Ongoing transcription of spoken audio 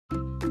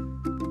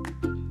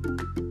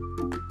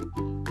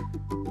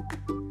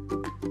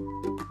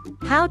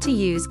How to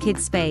use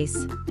Kids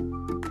Space.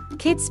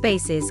 Kids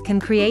Spaces can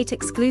create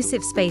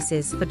exclusive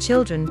spaces for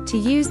children to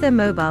use their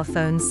mobile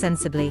phones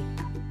sensibly.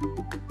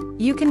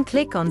 You can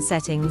click on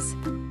Settings,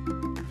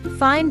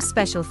 find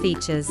Special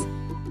Features,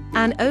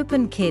 and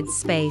open Kids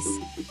Space.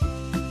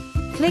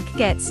 Click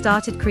Get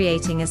Started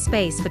creating a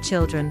space for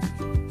children.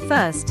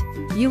 First,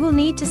 you will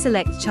need to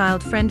select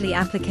child-friendly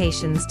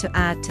applications to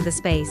add to the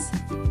space.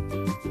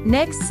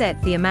 Next, set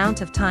the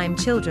amount of time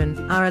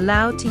children are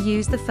allowed to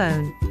use the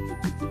phone.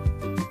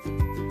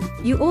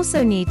 You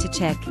also need to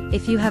check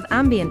if you have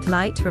ambient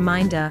light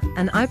reminder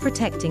and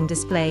eye-protecting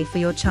display for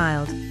your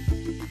child.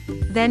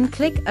 Then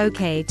click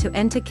OK to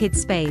enter Kids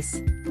Space.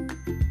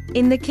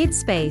 In the Kids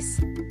Space,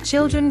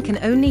 children can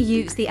only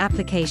use the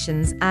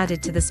applications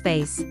added to the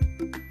space.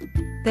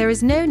 There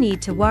is no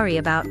need to worry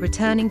about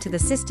returning to the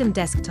system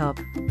desktop,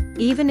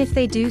 even if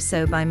they do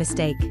so by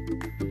mistake.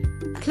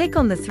 Click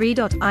on the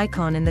three-dot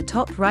icon in the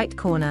top right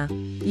corner.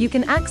 You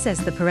can access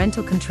the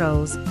parental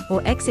controls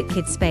or exit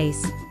Kids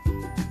Space.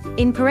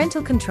 In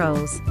parental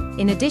controls,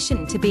 in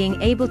addition to being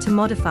able to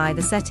modify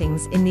the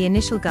settings in the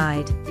initial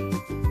guide,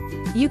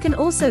 you can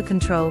also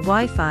control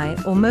Wi-Fi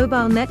or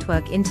mobile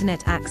network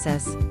internet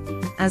access,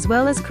 as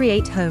well as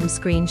create home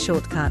screen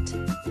shortcut.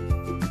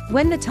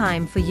 When the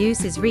time for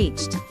use is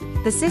reached,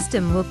 the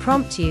system will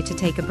prompt you to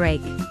take a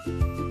break.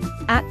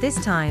 At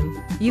this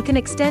time, you can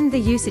extend the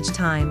usage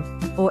time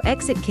or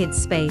exit Kids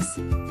Space